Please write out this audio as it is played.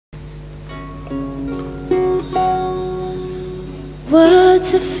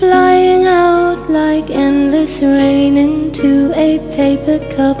Words are flying out like endless rain into a paper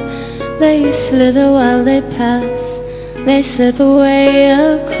cup. They slither while they pass, they slip away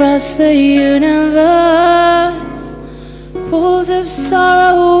across the universe. Pools of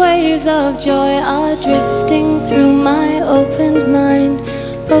sorrow, waves of joy are drifting through my opened mind,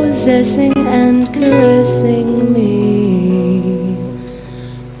 possessing and caressing me.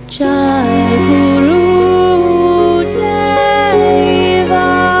 Jai Guru Deva.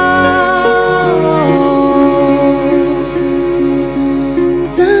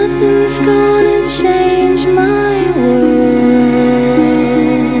 Nothing's gonna change my world.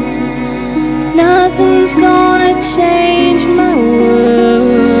 Nothing's gonna change my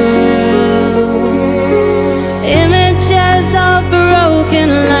world. Images of broken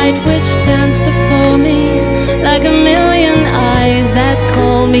light which dance before me like a million eyes that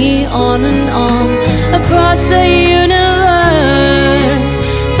call me on and on across the universe.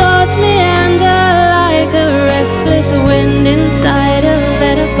 Thoughts meander like a restless wind inside a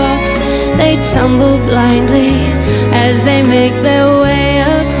letterbox. They tumble blindly as they make their way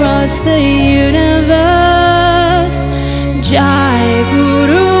across the universe. Jai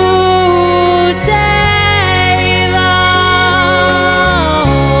Guru Deva.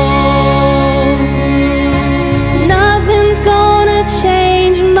 Nothing's gonna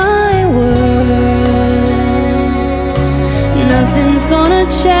change my world. Nothing's gonna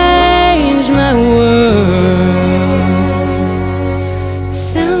change my world.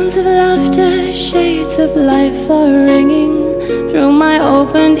 Sounds of laughter, shades of life are ringing through my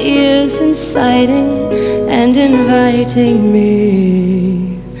opened ears, inciting and inviting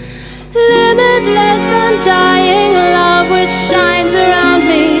me. Limitless, undying love which shines around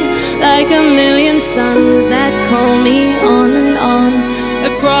me like a million suns that call me on and on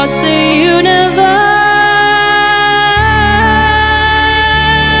across the